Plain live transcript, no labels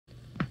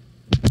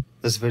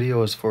This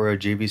video is for a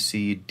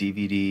JVC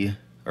DVD,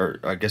 or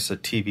I guess a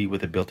TV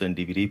with a built-in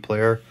DVD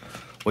player.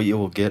 What you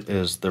will get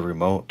is the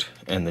remote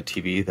and the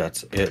TV,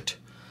 that's it.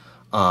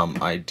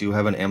 I do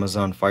have an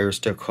Amazon Fire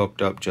Stick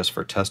hooked up just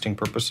for testing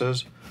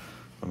purposes.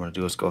 What I'm going to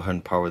do is go ahead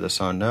and power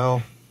this on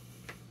now.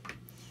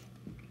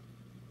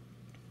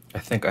 I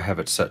think I have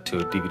it set to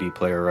a DVD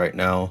player right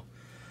now.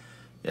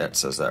 Yeah, it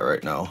says that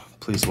right now.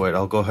 Please wait,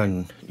 I'll go ahead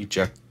and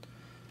eject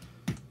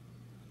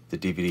the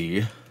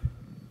DVD.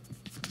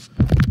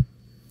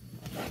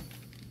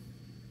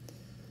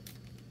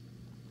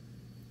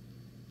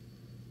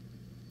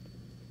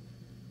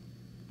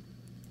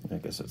 I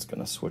guess it's going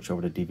to switch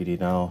over to DVD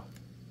now.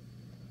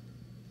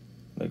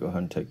 Let me go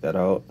ahead and take that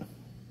out.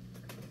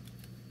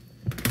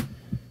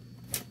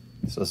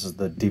 So this is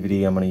the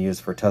DVD I'm going to use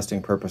for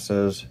testing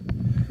purposes.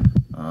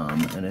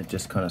 And it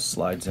just kind of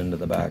slides into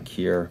the back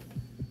here.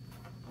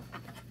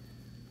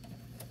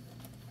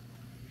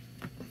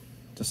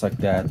 Just like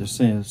that.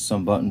 There's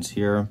some buttons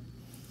here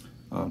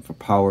for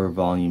power,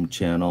 volume,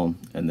 channel,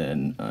 and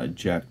then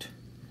eject.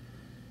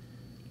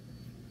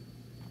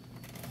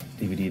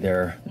 DVD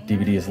there. The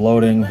DVD is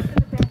loading.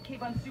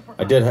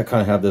 I did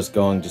kind of have this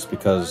going just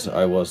because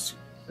I was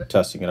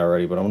testing it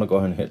already, but I'm going to go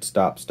ahead and hit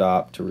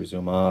stop to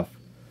resume off.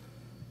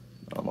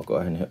 I'll go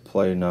ahead and hit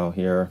play now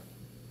here.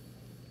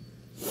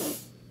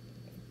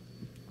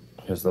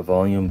 Here's the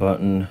volume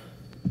button.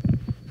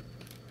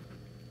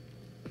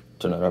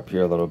 Turn it up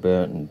here a little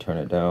bit and turn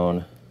it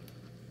down.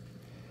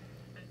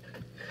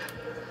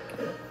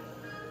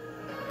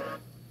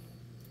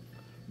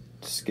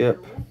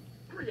 Skip.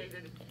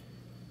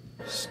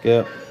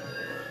 Skip.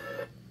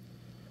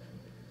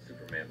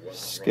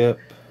 Skip.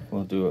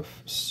 We'll do a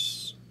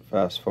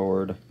fast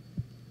forward.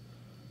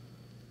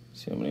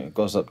 See how many it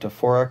goes up to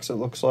 4x, it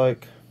looks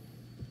like.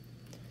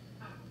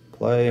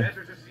 Play.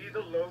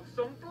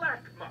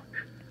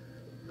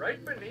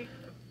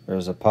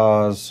 There's a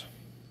pause.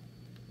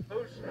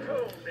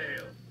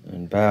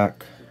 And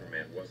back.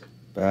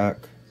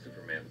 Back.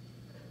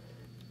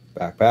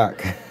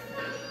 Back.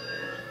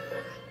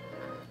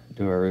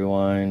 Do a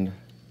rewind.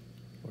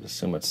 Would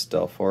assume it's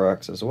still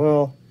 4x as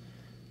well,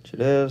 which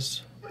it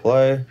is.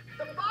 Play.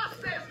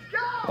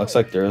 Looks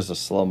like there is a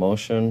slow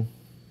motion.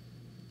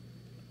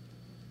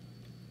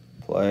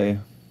 Play.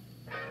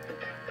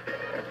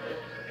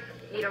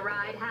 Need a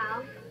ride,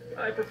 Hal?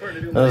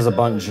 There's a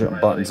bunch of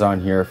buttons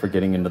on here for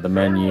getting into the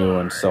menu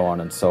and so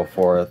on and so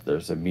forth.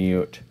 There's a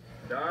mute.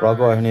 But I'll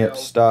go ahead and hit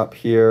stop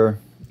here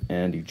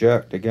and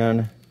eject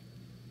again.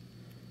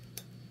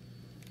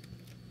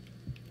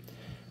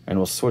 And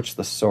we'll switch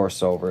the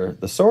source over.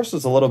 The source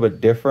is a little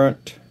bit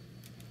different.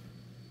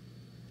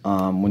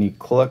 When you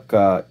click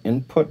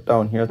input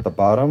down here at the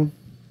bottom,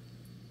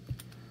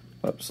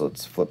 oops,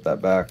 let's flip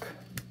that back.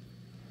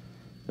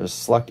 There's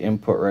select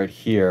input right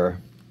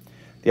here.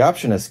 The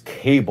option is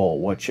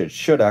cable, which it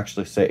should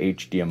actually say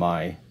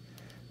HDMI.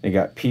 You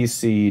got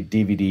PC,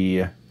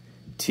 DVD,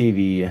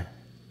 TV,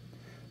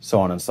 so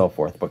on and so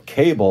forth. But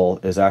cable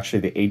is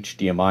actually the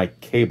HDMI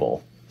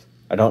cable.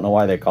 I don't know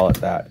why they call it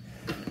that.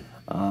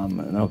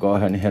 And I'll go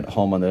ahead and hit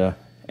home on the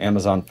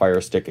Amazon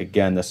Fire Stick.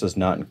 Again, this is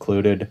not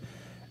included.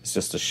 It's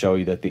just to show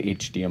you that the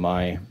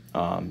HDMI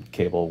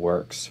cable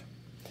works.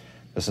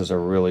 This is a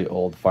really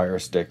old Fire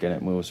Stick and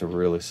it moves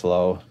really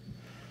slow.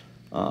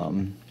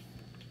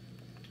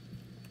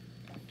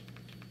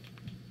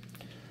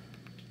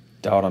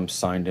 Doubt I'm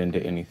signed into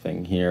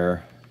anything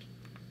here.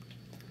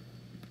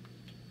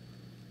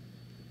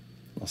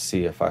 I'll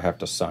see if I have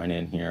to sign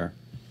in here.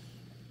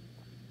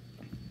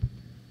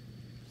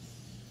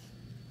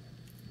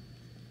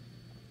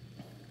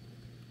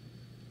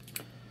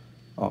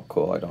 Oh,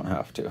 cool, I don't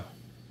have to.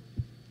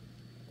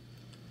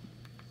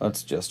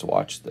 Let's just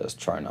watch this,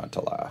 try not to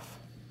laugh.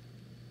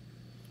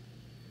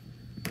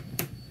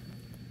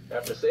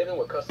 After saving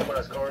with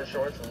customized car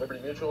insurance from Liberty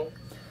Mutual,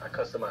 I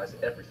customize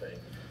everything.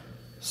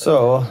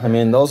 So, I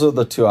mean, those are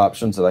the two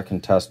options that I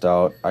can test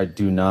out. I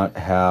do not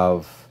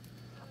have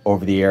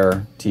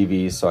over-the-air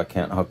TV, so I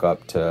can't hook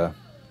up to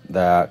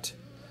that.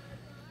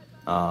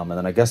 And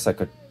then I guess I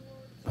could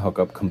hook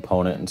up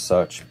component and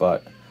such,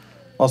 but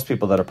most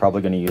people that are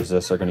probably going to use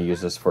this are going to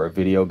use this for a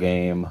video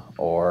game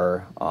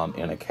or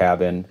in a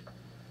cabin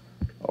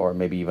or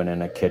maybe even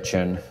in a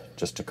kitchen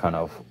just to kind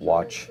of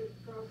watch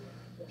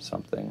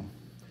something.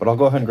 But I'll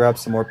go ahead and grab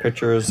some more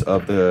pictures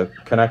of the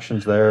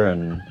connections there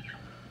and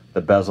the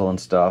bezel and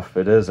stuff.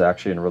 It is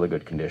actually in really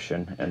good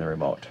condition, and the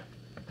remote.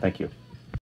 Thank you.